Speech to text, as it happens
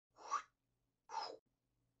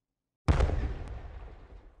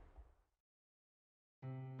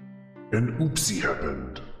An oopsie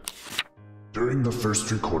happened. During the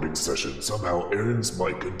first recording session, somehow Aaron's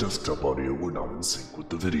mic and desktop audio were not in sync with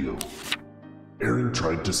the video. Aaron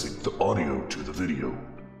tried to sync the audio to the video,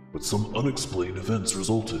 but some unexplained events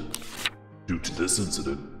resulted. Due to this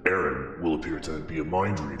incident, Aaron will appear to be a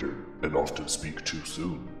mind reader and often speak too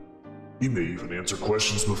soon. He may even answer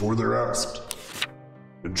questions before they're asked.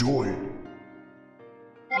 Enjoy!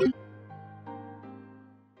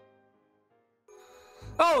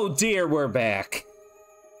 Oh dear, we're back!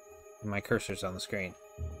 My cursor's on the screen.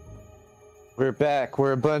 We're back.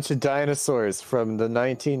 We're a bunch of dinosaurs from the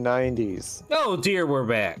 1990s. Oh dear, we're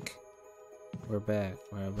back. We're back.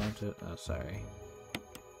 We're a bunch of... Oh, sorry.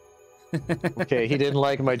 Okay, he didn't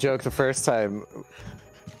like my joke the first time.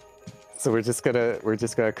 So we're just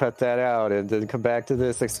gonna cut that out and then come back to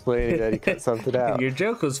this explaining that he cut something out. Your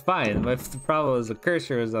joke was fine, but the problem was the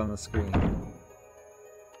cursor was on the screen.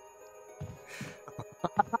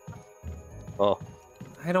 Oh.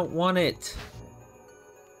 I don't want it.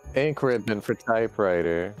 Ink ribbon for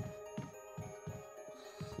typewriter.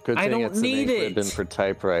 Good thing don't it's an need ink it. ribbon for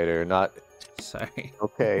typewriter, not... Sorry.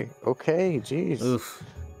 Okay, jeez. Oof.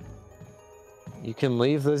 You can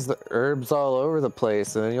leave those herbs all over the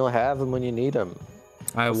place, and then you'll have them when you need them.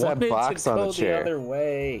 I What's that wanted box to on go the chair? other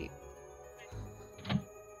way.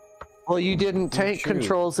 Well, you didn't tank True.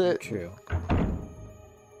 controls it. True.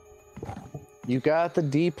 You got the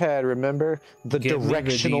D-pad, remember? The Give me the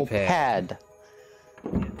directional D-pad.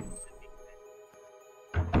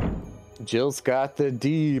 Jill's got the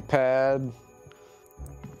D-pad.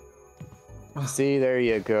 See, there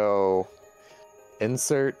you go.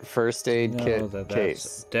 Insert first aid kit That's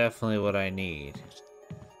case. definitely what I need.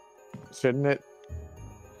 Shouldn't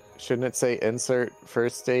it say insert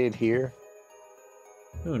first aid here?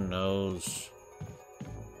 Who knows?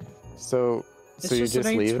 So It's you're just an just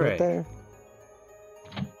aid leaving spray. it there?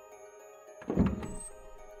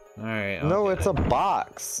 Alright. No, it's a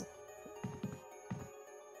box.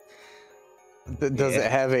 Does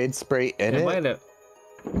it have aid spray in it? Might have.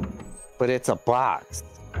 But it's a box.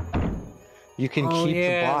 You can keep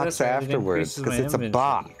the box that's right, it afterwards increases because my it's a inventory.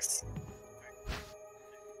 box.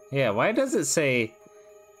 Yeah, why does it say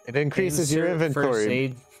It increases your insert first inventory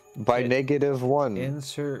aid by kit- -1.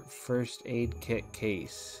 Insert first aid kit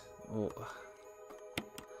case. Oh.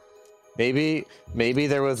 Maybe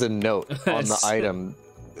there was a note on the item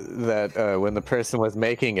that when the person was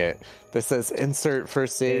making it that says insert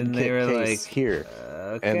first aid And they kit were case like, here.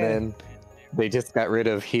 Okay. And then they just got rid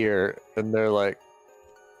of here and they're like,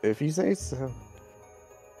 if you say so.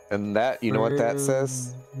 And that, you know what that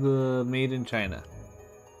says? The made in China.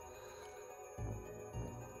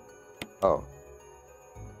 Oh.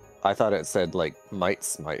 I thought it said like might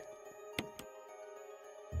smite.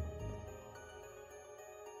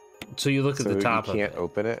 So you look at the top you of can't it.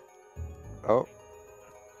 open it. Oh.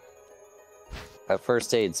 That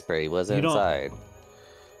first aid spray was You don't inside.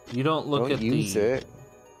 You don't look Don't at use the it.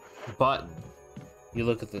 button. You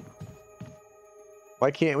look at the... Why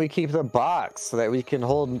can't we keep the box so that we can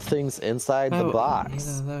hold things inside the box?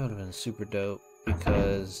 You know, that would have been super dope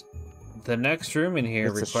because the next room in here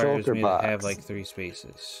It's a requires shulker me box. to have like 3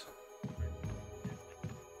 spaces.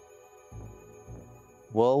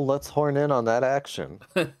 Well, let's horn in on that action.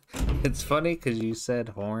 It's funny because you said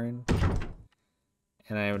horn,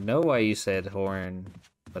 and I know why you said horn,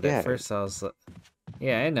 but Yeah. at first I was like,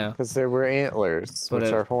 yeah, I know. Because there were antlers, But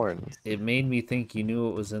which are horns. It made me think you knew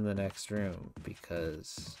what was in the next room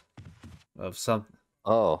because of some...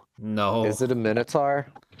 Oh. No. Is it a minotaur?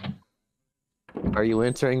 Are you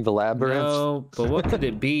entering the labyrinth? No, but what could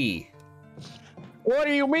it be? What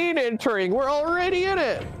do you mean entering? We're already in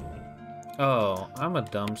it! Oh, I'm a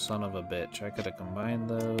dumb son of a bitch. I could have combined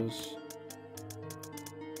those.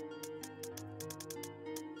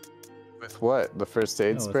 With what? The first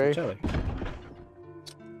aid No, with spray? each other.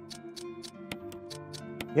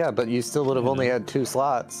 Yeah, but you still would have only had 2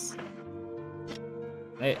 slots.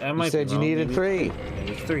 I might You said be you wrong. needed Maybe 3.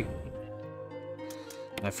 Maybe 3.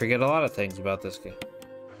 I forget a lot of things about this game.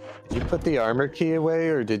 Did you put the armor key away,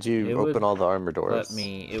 or did you It open would all the armor doors?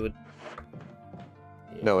 It would...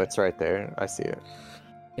 No, it's right there. I see it.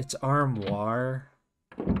 It's armoire.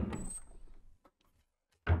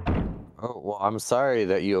 Oh, well, I'm sorry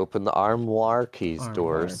that you opened the armoire keys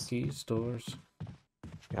doors. Keys doors.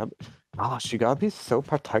 Yep. Gosh, you gotta be so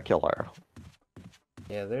particular.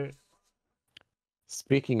 Yeah, they're...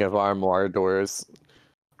 Speaking of armoire doors,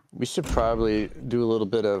 we should probably do a little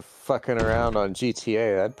bit of fucking around on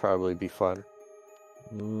GTA. That'd probably be fun.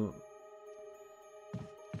 Ooh.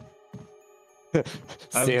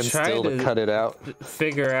 Stand still to cut it out.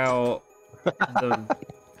 Figure out the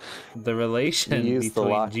the relation You used the between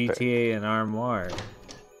lock pick. GTA and Armoire.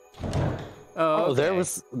 Oh, okay.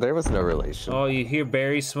 there was no relation. Oh, you hear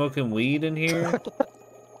Barry smoking weed in here?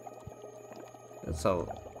 That's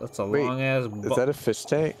a Wait, long ass. Is that a fish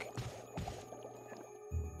tank?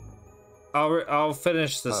 I'll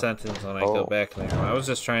finish the sentence when I go oh. back there. I was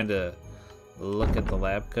just trying to look at the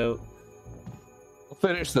lab coat. I'll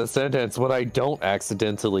finish the sentence when I don't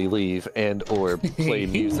accidentally leave and or play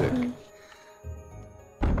music.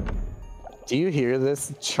 Do you hear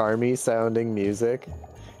this charmy sounding music?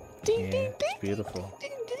 Yeah, it's beautiful.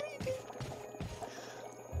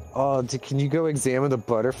 Oh, can you go examine the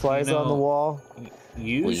butterflies on the wall?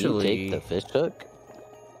 Usually, Will you take the fish hook?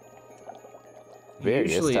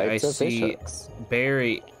 Various usually types I of fish see hooks.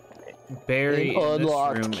 Barry An in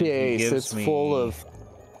unlocked this room, case. he gives It's me full of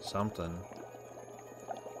something.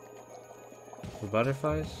 The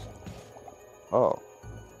butterflies? Oh.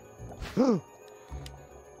 You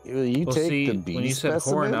Well, take see, the bee when you said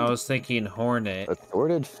specimen? horn, I was thinking hornet.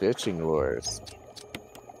 Assorted fishing lures.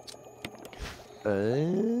 I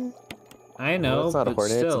know, Well, it's not a but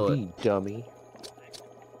hornet, still, it's a bee, dummy.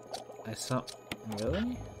 I saw.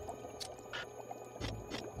 Really?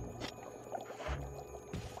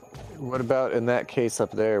 What about in that case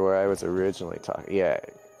up there where I was originally talking? Yeah.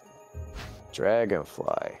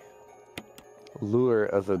 Dragonfly. Lure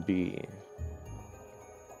of a bee.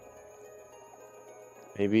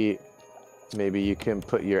 Maybe you can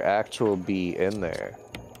put your actual bee in there.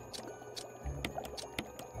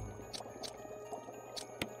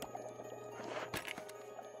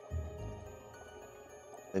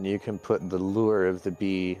 And you can put the lure of the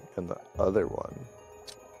bee in the other one.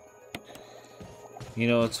 You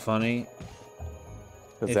know what's funny?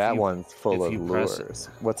 Because If that you- one's full if of you press it- lures.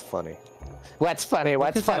 What's funny? What's funny? Look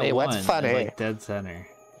What's at that funny? What's one, funny? Like dead center.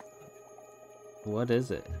 What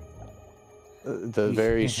is it? The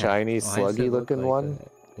very shiny, Why does sluggy it look looking like one?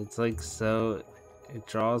 that? It's like so. It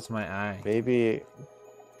draws my eye. Maybe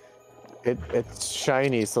it's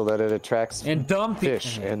shiny so that it attracts And dumb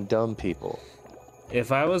fish and dumb people.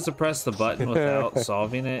 If I was to press the button without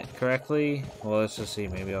solving it correctly, well, let's just see.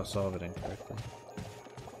 Maybe I'll solve it incorrectly.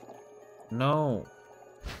 No,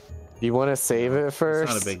 You want to save it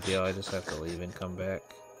first? it's not a big deal. I just have to leave and come back.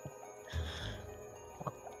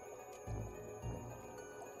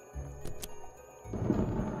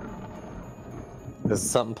 Does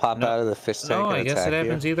something pop No. out of the fish tank No, and I guess attack it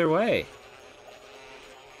happens you? either way.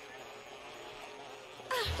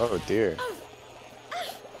 Oh dear.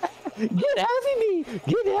 Get after me!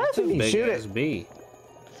 Get after me! Big Shoot ass it! bee.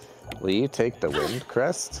 Will you take the Wind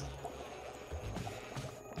Crest?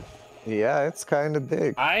 Yeah, it's kind of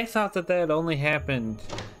big. I thought that only happened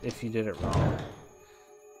if you did it wrong.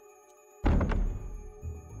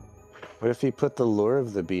 What if you put the lure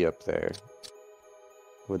of the bee up there?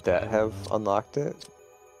 Would that have unlocked it?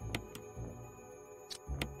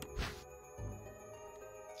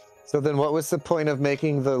 So then what was the point of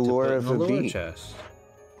making the To lure put in of the the lure bee? chest.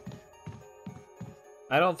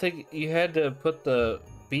 I don't think you had to put the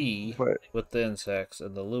bee What? with the insects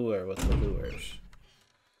and the lure with the lures.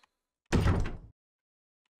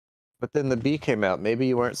 But then the bee came out. Maybe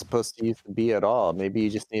you weren't supposed to use the bee at all. Maybe you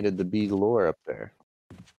just needed the bee lure up there.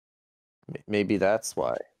 Maybe that's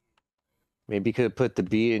why. Maybe you could have put the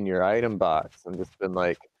bee in your item box and just been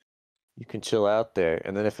like, you can chill out there.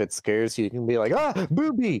 And then if it scares you, you can be like, ah,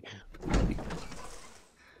 booby!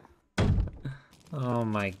 Oh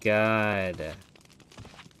my god.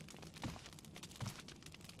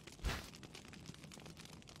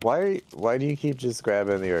 Why do you keep just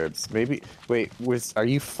grabbing the herbs? Maybe wait, are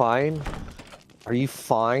you fine? Are you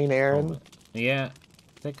fine, Aaron? Yeah,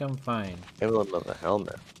 I think I'm fine. Emblem of the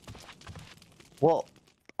helmet. Well,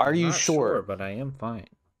 are I'm you not sure? But I am fine.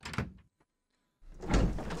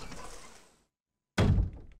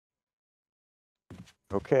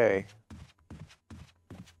 Okay.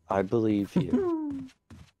 I believe you.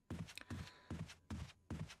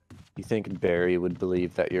 You think Barry would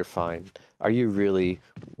believe that you're fine? Are you really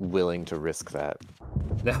willing to risk that?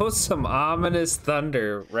 That was some ominous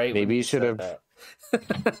thunder, right? Maybe when you should said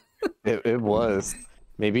have. that. It was.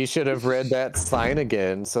 Maybe you should have read that sign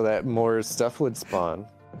again so that more stuff would spawn.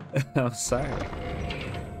 I'm sorry.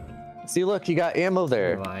 See, look, you got ammo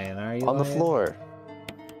there You're lying, are you? on the lying? floor.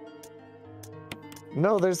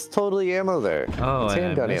 No, there's totally ammo there. Oh, It's and I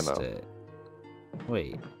handgun missed ammo. it.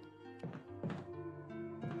 Wait.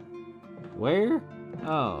 Where?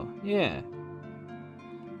 Oh, yeah.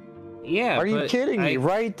 Yeah. Are you but kidding me?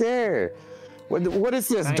 Right there. What is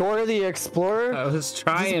this? I- Dora the Explorer? I was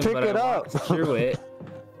trying, pick but it I up. walked through it.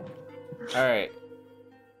 All right.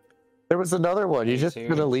 There was another one. You you just serious?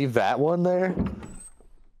 gonna leave that one there?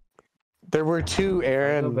 There were two, I'll go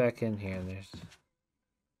Aaron. back in here.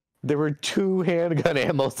 There were two handgun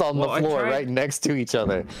ammos on the floor right next to each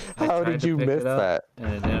other. How did you miss that?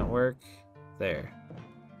 And it didn't work. There.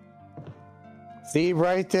 See,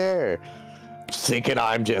 right there. Thinking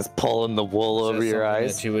I'm just pulling the wool over your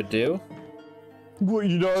eyes. That you would do? Well,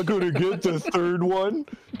 you're not gonna get the third one?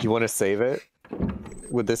 Do you want to save it?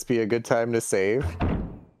 Would this be a good time to save?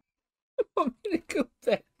 I'm gonna go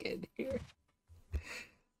back in here.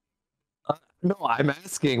 No, I'm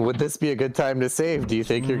asking, would this be a good time to save? Do you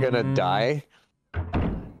think you're gonna die?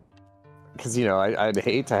 Because, you know, I'd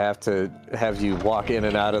hate to have you walk in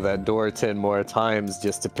and out of that door 10 more times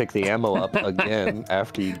just to pick the ammo up again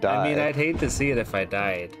after you die. I mean, I'd hate to see it if I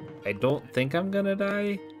died. I don't think I'm gonna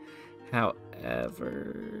die.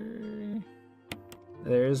 However,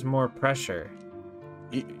 there's more pressure.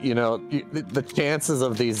 You know, the chances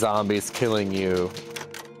of these zombies killing you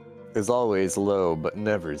is always low, but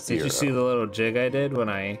never zero. Did you see the little jig I did when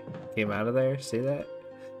I came out of there? See that?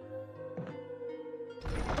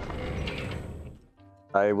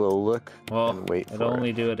 I will look and wait for it. I'd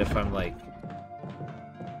only do it if I'm like...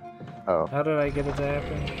 Oh. How did I get it to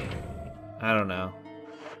happen? I don't know.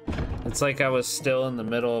 It's like I was still in the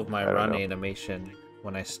middle of my run animation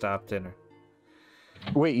when I stopped in.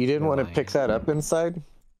 Wait, you didn't want to pick that up inside?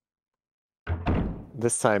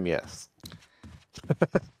 This time, yes.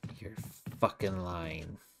 You're fucking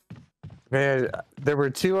lying. Man, there were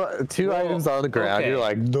two items on the ground. Okay. You're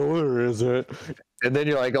like, no, there isn't. And then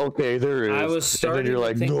you're like, okay, there is. I was starting and then you're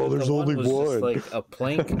like, no, there's only one. Just like a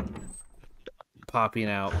plank popping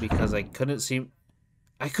out because I couldn't seem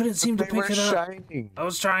to pick it up. Shining. I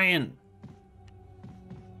was trying.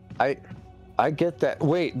 I get that.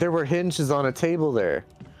 Wait, there were hinges on a table there.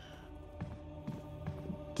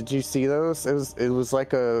 Did you see those? It was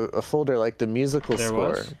like a folder, like the musical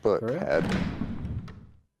score book had.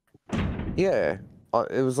 Yeah,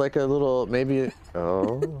 it was like a little maybe.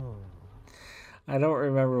 Oh. I don't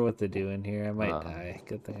remember what to do in here. I might die.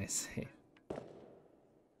 Good thing I saved.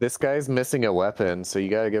 This guy's missing a weapon, so you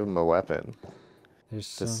gotta give him a weapon.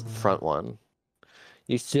 There's this front one.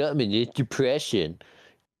 You summon it, depression.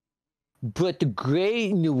 But the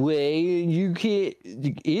grate in the way, you can't.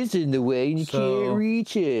 Is in the way, and you can't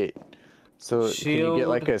reach it. So shield, can you get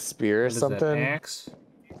like a spear or something? An axe?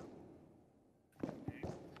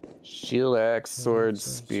 Shield, axe, sword,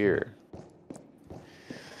 spear.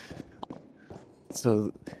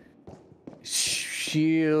 So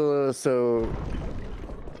shield. So.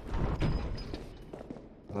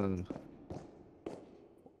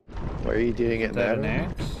 Why are you doing it now? An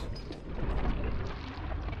axe?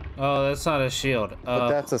 Oh, that's not a shield. But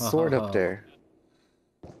that's a sword up there.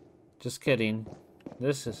 Just kidding.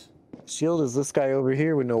 This is... Shield is this guy over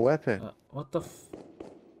here with no weapon. What the f...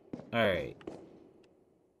 Alright.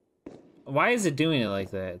 Why is it doing it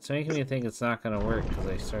like that? It's making me think it's not gonna work because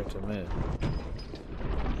I start to move.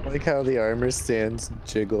 I like how the armor stands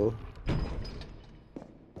jiggle.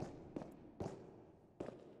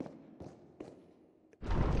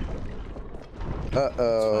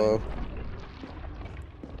 Uh-oh.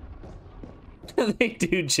 They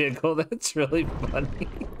do jiggle. That's really funny.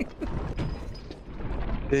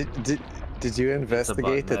 Did you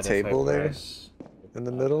investigate the table there in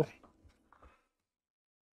the middle?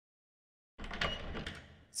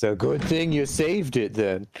 So good thing you saved it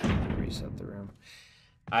then. Reset the room.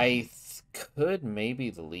 I could maybe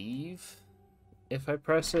leave if I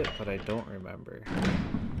press it, but I don't remember.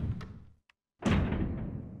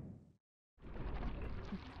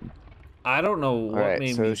 I don't know what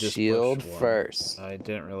made me just shield push one. First. I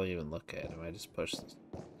didn't really even look at him. I just pushed this.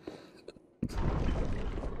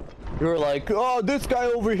 You were like, oh, this guy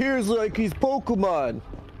over here is like he's Pokemon.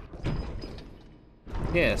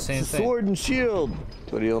 Yeah, same thing. Sword and shield.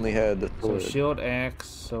 But he only had the sword. So shield, axe,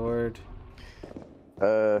 sword.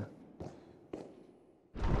 And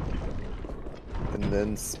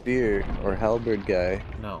then spear or halberd guy.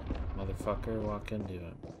 No, motherfucker, walk into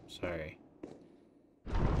him. Sorry.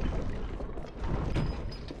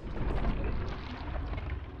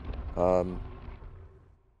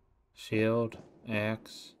 Shield,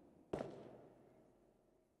 axe.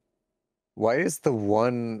 Why is the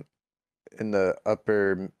one in the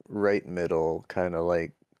upper right middle kind of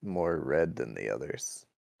like more red than the others?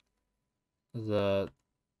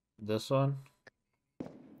 This one?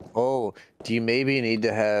 Oh, do you maybe need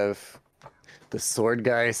to have the sword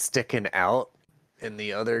guy sticking out and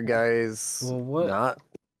the other guys not?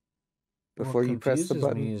 Before you press the button?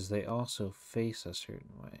 What confuses me is they also face a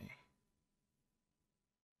certain way.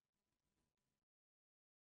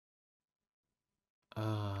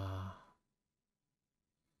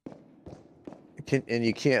 And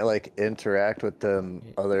you can't like interact with them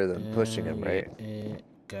other than pushing them, right?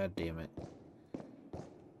 God damn it.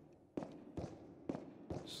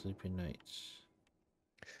 Sleeping nights.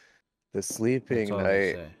 The sleeping That's all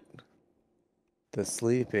they night. say. The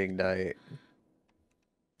sleeping night.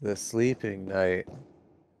 The sleeping night.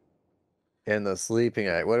 And the sleeping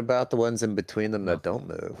night. What about the ones in between them that don't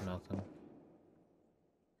move? Nothing.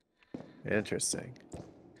 Interesting.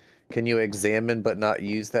 Can you examine but not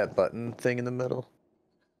use that button thing in the middle?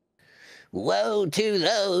 Woe to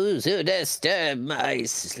those who disturb my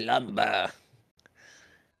slumber.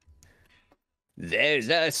 There's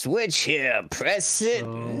a switch here. Press it.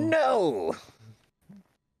 No.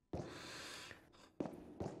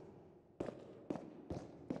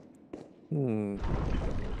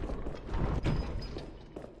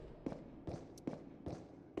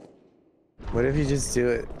 What if you just do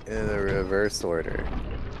it in the reverse order?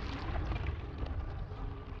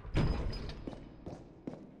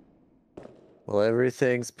 Well,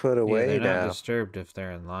 everything's put away they're now. not disturbed if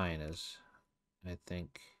they're in line, is I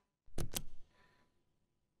think.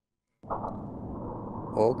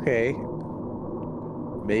 Okay.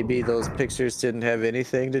 Maybe those pictures didn't have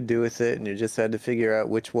anything to do with it, and you just had to figure out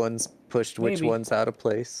which ones pushed which ones out of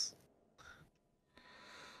place.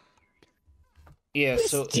 Yeah,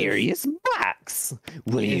 so mysterious box.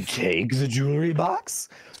 Will you take the jewelry box?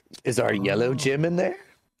 Is our yellow gem in there?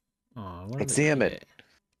 Examine it.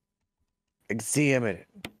 Examine it.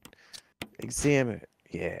 Examine it.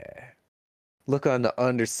 Yeah. Look on the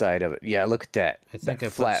underside of it. Yeah, look at that. I think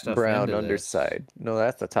that flat brown underside. No,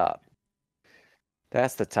 that's the top.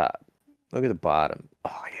 That's the top. Look at the bottom.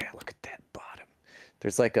 Oh yeah, look at that bottom.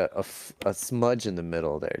 There's like a smudge in the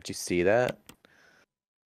middle there. Did you see that?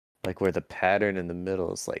 Like where the pattern in the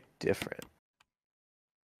middle is like different.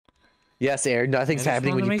 Yes, Aaron, nothing's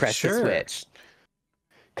happening when you press the switch.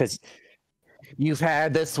 Because you've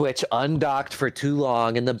had the switch undocked for too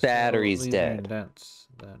long and the battery's dead. That's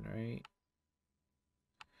then, right?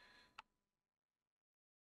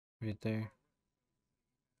 Right there.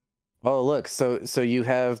 Oh, look, so you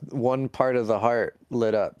have one part of the heart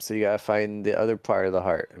lit up, so you gotta find the other part of the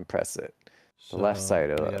heart and press it. The left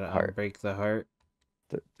side of the heart. Break the heart.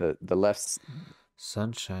 The left.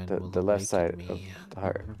 Sunshine. The left side of the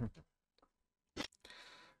heart.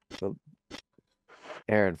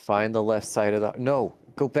 Aaron, find the left side of the. No,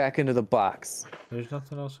 go back into the box. There's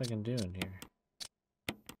nothing else I can do in here.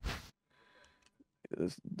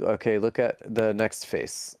 Okay, look at the next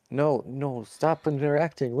face. No, stop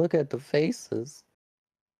interacting. Look at the faces.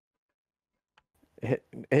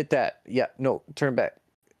 Hit that. Yeah, no, turn back.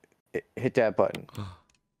 Hit that button.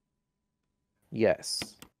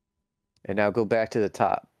 Yes. And now go back to the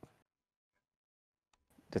top.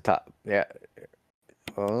 The top. Yeah.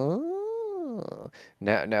 Oh.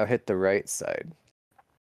 Now hit the right side.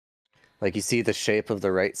 Like you see the shape of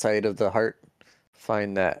the right side of the heart?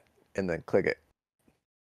 Find that and then click it.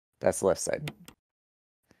 That's the left side.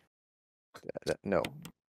 No.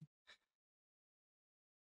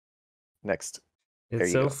 Next.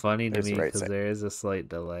 It's so funny to me because there is a slight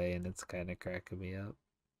delay and it's kind of cracking me up.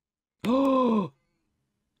 Oh!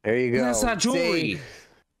 There you go. That's not jewelry.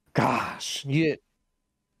 Gosh.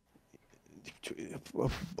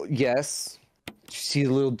 Yes. See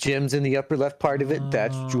the little gems in the upper left part of it?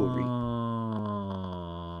 That's jewelry.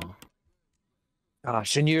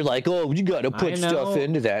 Gosh, and you're like, oh, you gotta put stuff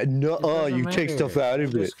into that. No, you take stuff out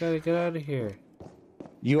of it. Just gotta get out of here.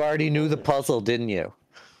 You already knew the puzzle, didn't you?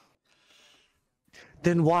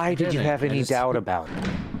 Then why did you have any doubt about it?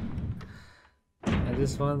 I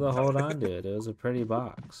just wanted to hold on to it. It was a pretty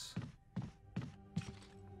box.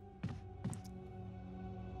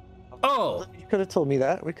 Oh! You could have told me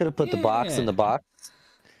that. We could have put the box in the box.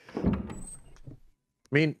 I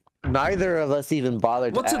mean, neither of us even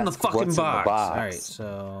bothered to ask in the fucking what's box? In the box. All right,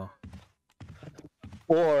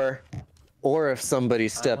 so... Or if somebody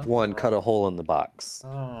step one cut a hole in the box.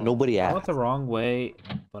 Nobody asked. I went the wrong way,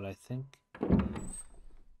 but I think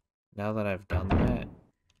now that I've done that,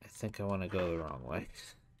 I think I want to go the wrong way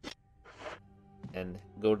and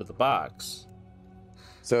go to the box.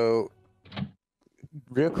 So,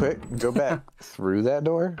 real quick, go back through that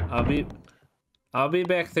door. I'll be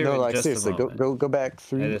back there. No, in like just seriously, a moment. go back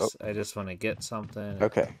through. I just want to get something.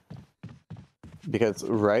 Okay. Because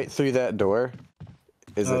right through that door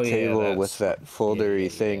is a table with that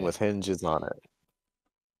foldery thing with hinges on it.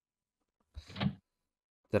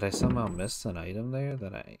 Did I somehow miss an item there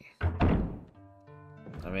that I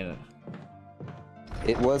mean...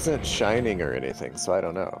 It wasn't shining or anything, so I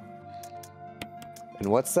don't know. And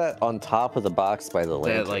what's that on top of the box by the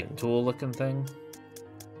lantern? That, like, tool-looking thing?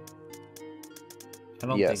 I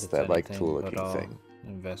don't Yes, think it's that like anything, tool but looking I'll thing.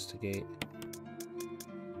 investigate.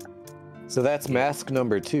 So that's mask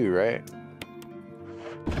number 2, right?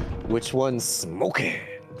 Which one's smoking?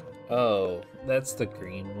 Oh, that's the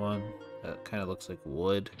green one. That kind of looks like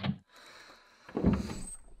wood.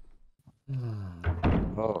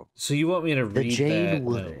 Oh, So you want me to read jade that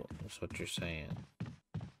wood. note? That's what you're saying.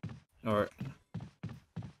 Or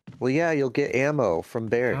well, yeah, you'll get ammo from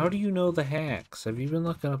Barry. how do you know the hacks? Have you been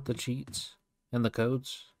looking up the cheats and the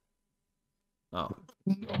codes? Oh.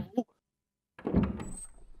 No.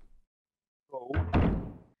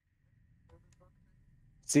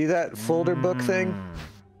 See that folder book thing?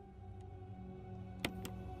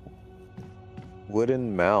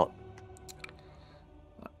 Wooden mount.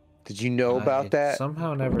 Did you know about that?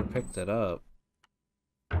 Somehow never picked it up.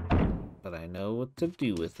 But I know what to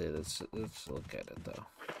do with it. Let's look at it though.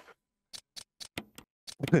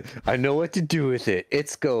 I know what to do with it.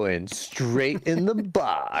 It's going straight in the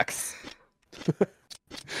box.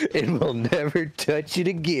 And we'll never touch it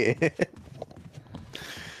again.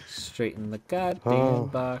 Straight in the goddamn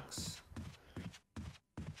box.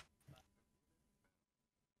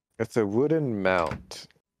 It's a wooden mount.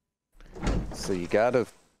 So you gotta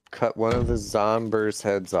cut one of the zombies'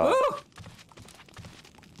 heads off.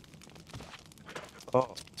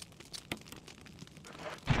 Oh.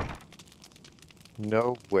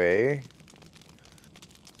 No way.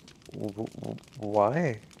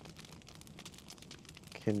 Why?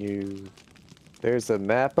 Can you... There's a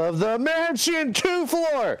map of the mansion 2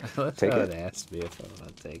 floor! Take it. Ask me if I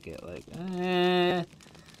want to take it. Like,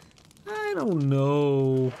 I don't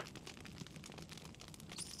know.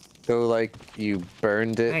 So, like, you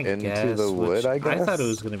burned it into the wood, I guess? I thought it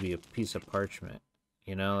was going to be a piece of parchment.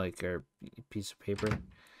 You know, like a piece of paper.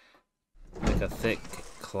 Like a thick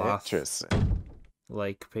cloth. Interesting.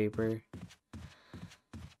 Like paper.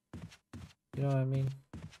 You know what I mean?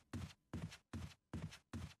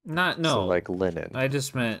 No. So like linen. I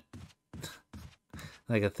just meant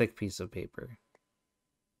like a thick piece of paper.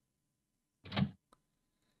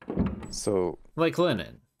 So like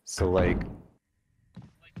linen. So like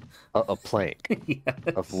a plank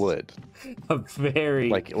yes. of wood. A very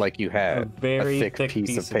like you had a very thick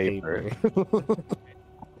piece of paper.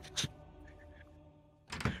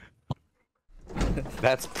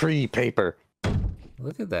 That's pre-paper.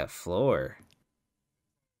 Look at that floor.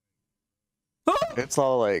 It's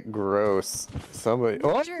all like gross. Somebody.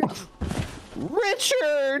 Richard! Oh!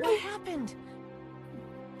 Richard! What happened?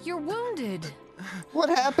 You're wounded. What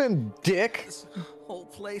happened, Dick? This whole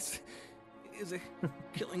place is a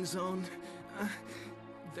killing zone.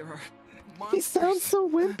 There are monsters. He sounds so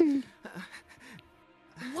wimpy.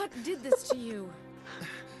 What did this to you?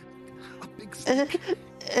 A big snake.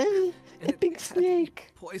 A big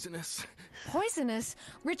snake. Poisonous. Poisonous?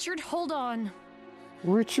 Richard, hold on.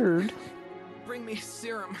 Richard. Bring me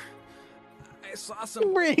serum. I saw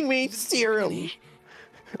some. Bring me serum.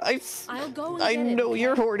 I'll go and I get it, know okay?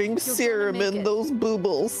 you're hoarding You're serum gonna make in it. those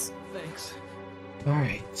boobles. Thanks. All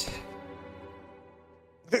right.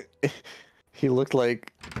 He looked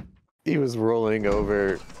like he was rolling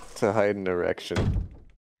over to hide an erection.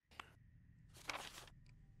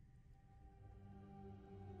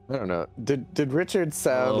 I don't know. Did Richard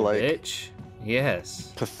sound like bitch?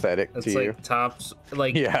 Yes. pathetic It's to like you? tops.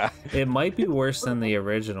 Like Yeah. It might be worse than the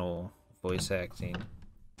original voice acting.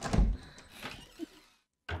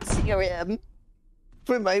 Serum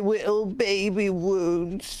for my little baby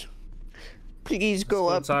wounds. Please go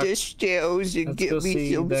up the stairs and Let's get go me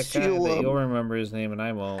see some that guy that you'll serum. remember his name and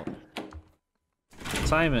I won't.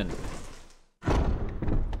 Simon. Are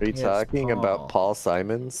you Yes, talking Paul. about Paul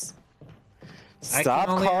Simons? I Stop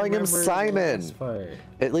can only calling him remember the Simon. last part.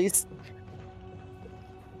 At least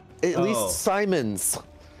Oh. Simons,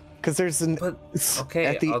 because there's an Okay,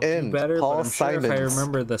 at the I'll end. do better, Paul but I'm Simons. sure if I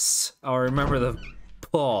remember this, I'll remember the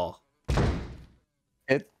Paul.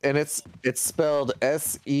 It's spelled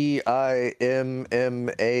Seimmans.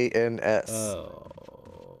 Oh.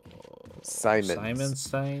 Simons.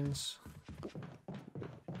 Simonsteins?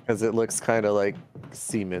 Because it looks kind of like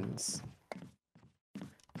Siemens,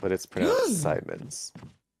 but it's pronounced Simons.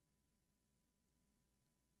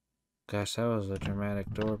 Gosh, that was a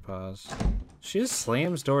dramatic door pause. She just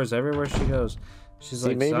slams doors everywhere she goes. She's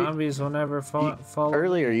like, maybe- zombies will never follow.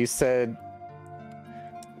 Earlier, you said.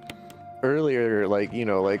 Earlier, like, you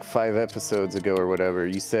know, like 5 episodes ago or whatever,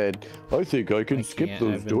 you said, I think I can skip can't,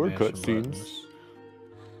 those I've been door mashing cutscenes. buttons.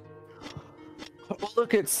 Well,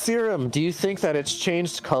 look at Serum. Do you think that it's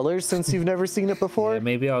changed colors since you've never seen it before? Yeah,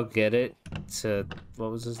 maybe I'll get it to,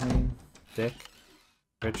 what was his name? Dick?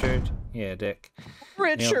 Richard? Yeah, Dick.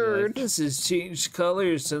 Richard! This has changed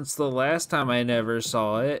colors since the last time I never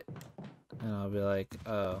saw it. And I'll be like,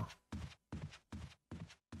 oh.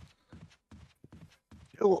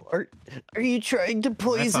 Oh, are you trying to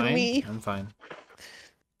poison me? I'm fine.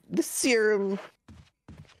 The serum.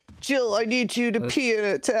 Jill, I need you to pee in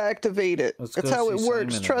it to activate it. That's how it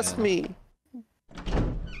works, trust me.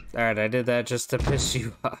 Alright, I did that just to piss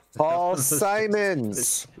you off. Paul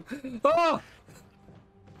Simons! Oh!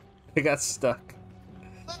 I got stuck.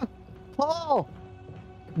 Paul!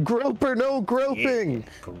 Grope or no groping! Yeah,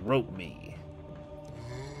 grope me.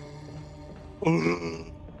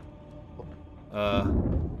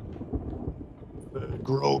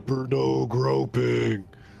 Grope or no groping.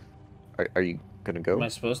 Are you gonna go? Am I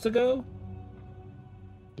supposed to go?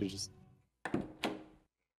 You just...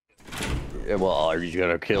 Yeah, well, are you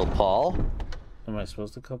gonna kill Paul? Am I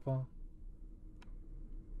supposed to kill Paul?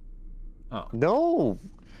 Oh. No!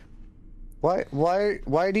 Why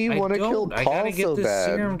do you want to kill Paul so bad? I gotta get this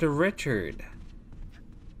serum to Richard.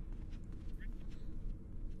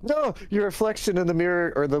 No, your reflection in the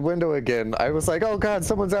mirror or the window again. I was like, oh god,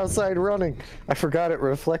 someone's outside running. I forgot it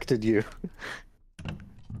reflected you.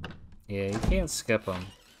 Yeah, you can't skip them.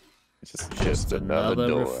 Just another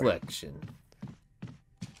door. Reflection.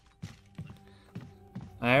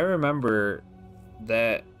 I remember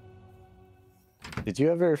that. Did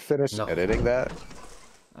you ever finish editing that?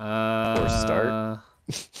 Or start?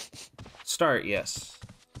 Start, yes.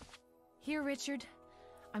 Here, Richard.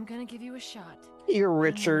 I'm gonna give you a shot. Here,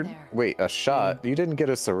 Richard. Wait, a shot? You didn't get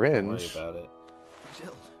a syringe. Don't worry about it.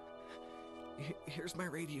 Jill, here's my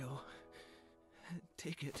radio.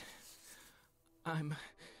 Take it. I'm...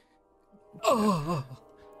 Oh!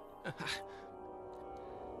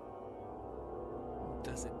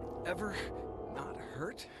 Does it ever not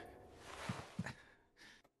hurt?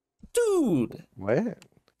 Dude! What?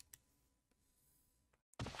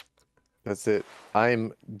 Does it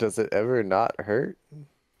ever not hurt?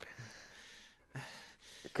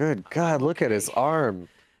 Good God, look at his arm.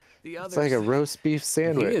 It's like a roast beef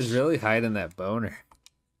sandwich. He is really hiding that boner.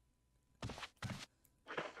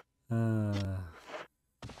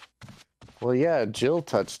 Well, yeah, Jill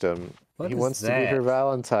touched him. He wants to be her that?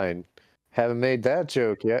 Valentine. Haven't made that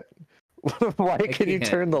joke yet. Why can you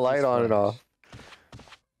turn the light on and off?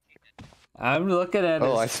 I'm looking at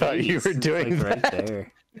Oh, his I thought face. you were doing It's that. right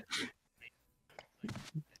there.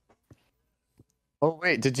 Oh,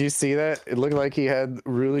 wait, did you see that? It looked like he had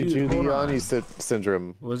really Giuliani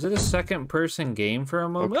syndrome. Was it a second-person game for a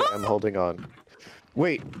moment? Okay, I'm holding on.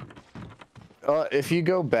 Wait. If you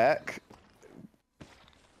go back...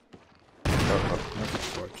 That's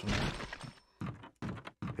unfortunate.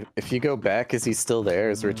 If you go back, is he still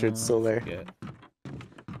there? Is Richard still there? Forget.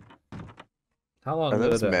 How long Are ago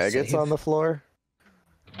those did I maggots save? on the floor?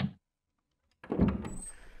 Yeah,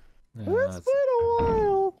 It's been a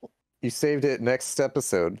while. You saved it next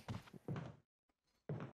episode.